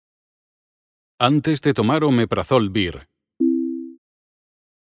Antes de tomar Omeprazol Vir.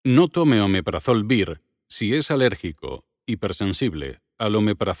 No tome Omeprazol Vir si es alérgico, hipersensible, al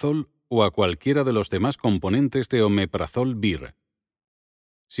omeprazol o a cualquiera de los demás componentes de Omeprazol Vir.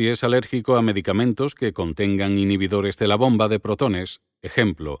 Si es alérgico a medicamentos que contengan inhibidores de la bomba de protones,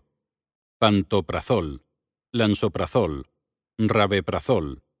 ejemplo, pantoprazol, lansoprazol,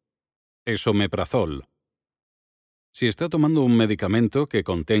 rabeprazol, esomeprazol. Si está tomando un medicamento que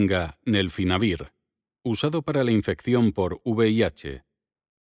contenga nelfinavir, usado para la infección por VIH.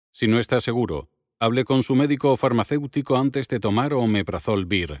 Si no está seguro, hable con su médico o farmacéutico antes de tomar Omeprazol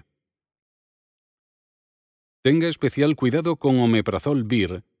Vir. Tenga especial cuidado con Omeprazol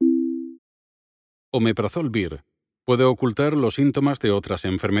Vir. Omeprazol Vir puede ocultar los síntomas de otras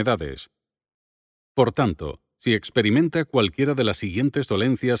enfermedades. Por tanto, si experimenta cualquiera de las siguientes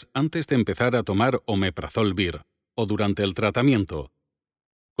dolencias antes de empezar a tomar Omeprazol Vir o durante el tratamiento,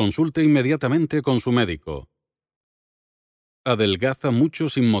 consulte inmediatamente con su médico. Adelgaza mucho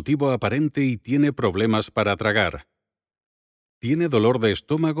sin motivo aparente y tiene problemas para tragar. Tiene dolor de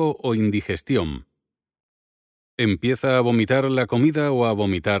estómago o indigestión. Empieza a vomitar la comida o a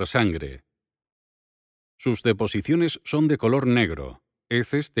vomitar sangre. Sus deposiciones son de color negro,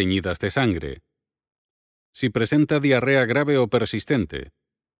 heces teñidas de sangre. Si presenta diarrea grave o persistente,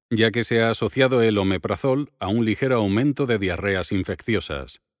 ya que se ha asociado el omeprazol a un ligero aumento de diarreas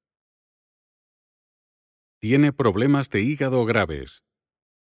infecciosas. Tiene problemas de hígado graves.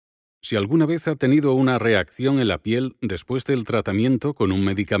 Si alguna vez ha tenido una reacción en la piel después del tratamiento con un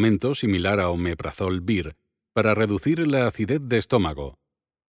medicamento similar a Omeprazol Vir para reducir la acidez de estómago.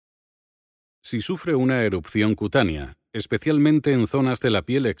 Si sufre una erupción cutánea, especialmente en zonas de la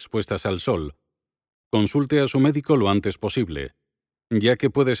piel expuestas al sol, consulte a su médico lo antes posible, ya que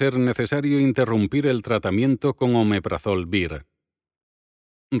puede ser necesario interrumpir el tratamiento con Omeprazol Vir.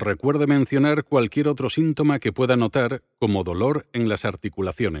 Recuerde mencionar cualquier otro síntoma que pueda notar, como dolor en las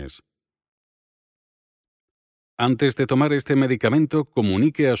articulaciones. Antes de tomar este medicamento,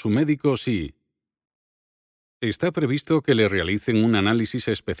 comunique a su médico si está previsto que le realicen un análisis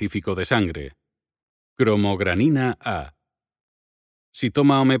específico de sangre. Cromogranina A. Si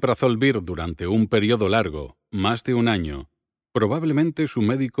toma Omeprazol Vir durante un periodo largo, más de un año, probablemente su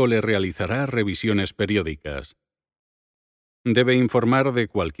médico le realizará revisiones periódicas. Debe informar de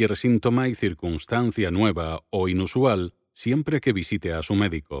cualquier síntoma y circunstancia nueva o inusual siempre que visite a su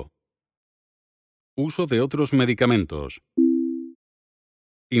médico. Uso de otros medicamentos.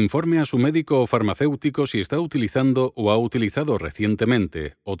 Informe a su médico o farmacéutico si está utilizando o ha utilizado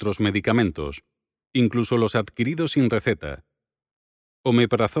recientemente otros medicamentos, incluso los adquiridos sin receta.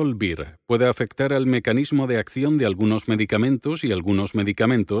 Omeprazol Vir puede afectar al mecanismo de acción de algunos medicamentos y algunos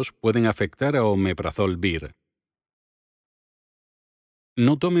medicamentos pueden afectar a Omeprazol Vir.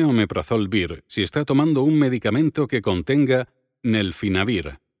 No tome Omeprazol Vir si está tomando un medicamento que contenga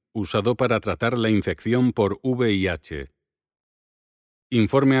nelfinavir, usado para tratar la infección por VIH.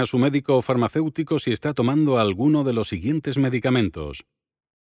 Informe a su médico o farmacéutico si está tomando alguno de los siguientes medicamentos: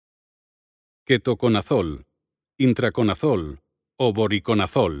 ketoconazol, intraconazol o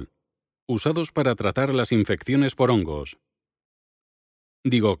voriconazol, usados para tratar las infecciones por hongos.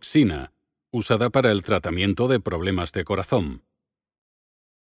 Digoxina, usada para el tratamiento de problemas de corazón.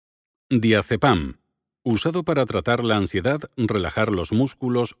 Diazepam, usado para tratar la ansiedad, relajar los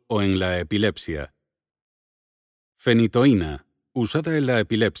músculos o en la epilepsia. Fenitoína, usada en la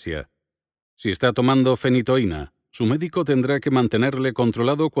epilepsia. Si está tomando fenitoína, su médico tendrá que mantenerle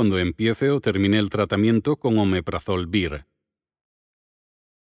controlado cuando empiece o termine el tratamiento con Omeprazol Vir.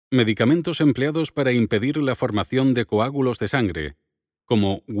 Medicamentos empleados para impedir la formación de coágulos de sangre,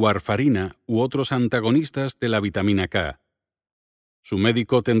 como warfarina u otros antagonistas de la vitamina K. Su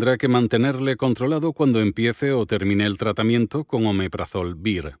médico tendrá que mantenerle controlado cuando empiece o termine el tratamiento con Omeprazol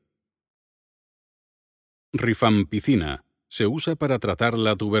Vir. Rifampicina se usa para tratar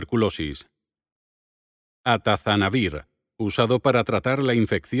la tuberculosis. Atazanavir, usado para tratar la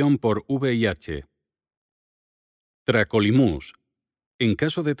infección por VIH. Tracolimus, en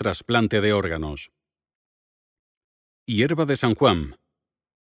caso de trasplante de órganos. Hierba de San Juan.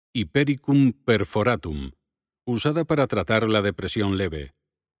 Hipericum perforatum, usada para tratar la depresión leve.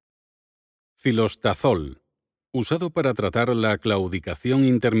 Cilostazol, usado para tratar la claudicación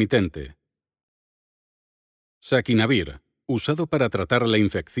intermitente. Saquinavir, usado para tratar la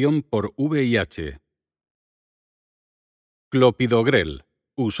infección por VIH. Clopidogrel,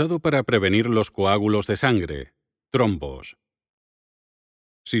 usado para prevenir los coágulos de sangre, trombos.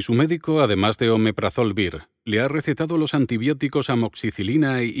 Si su médico, además de Omeprazol Vir, le ha recetado los antibióticos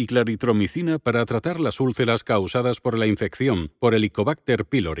amoxicilina y claritromicina para tratar las úlceras causadas por la infección por Helicobacter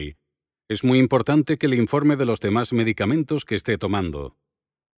pylori, Es muy importante que le informe de los demás medicamentos que esté tomando.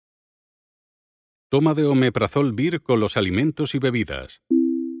 Toma de Omeprazol Vir con los alimentos y bebidas.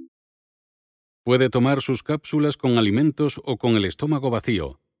 Puede tomar sus cápsulas con alimentos o con el estómago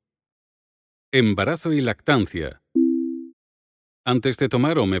vacío. Embarazo y lactancia. Antes de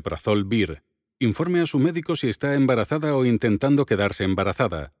tomar Omeprazol Vir, informe a su médico si está embarazada o intentando quedarse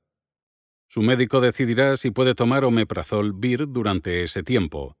embarazada. Su médico decidirá si puede tomar Omeprazol Vir durante ese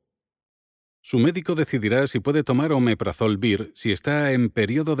tiempo. Su médico decidirá si puede tomar Omeprazol Vir si está en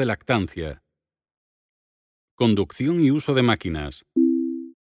periodo de lactancia. Conducción y uso de máquinas.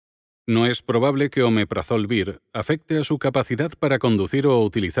 No es probable que Omeprazol Vir afecte a su capacidad para conducir o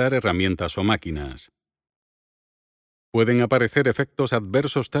utilizar herramientas o máquinas. Pueden aparecer efectos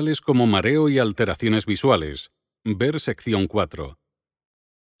adversos tales como mareo y alteraciones visuales. Ver sección 4.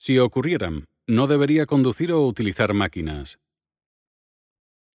 Si ocurrieran, no debería conducir o utilizar máquinas.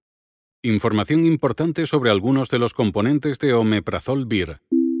 Información importante sobre algunos de los componentes de Omeprazol Vir.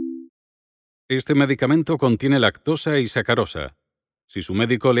 Este medicamento contiene lactosa y sacarosa. Si su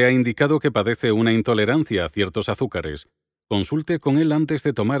médico le ha indicado que padece una intolerancia a ciertos azúcares, consulte con él antes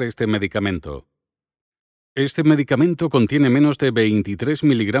de tomar este medicamento. Este medicamento contiene menos de 23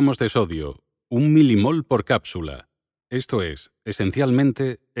 miligramos de sodio, 1 milimol por cápsula. Esto es,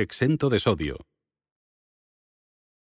 esencialmente, exento de sodio.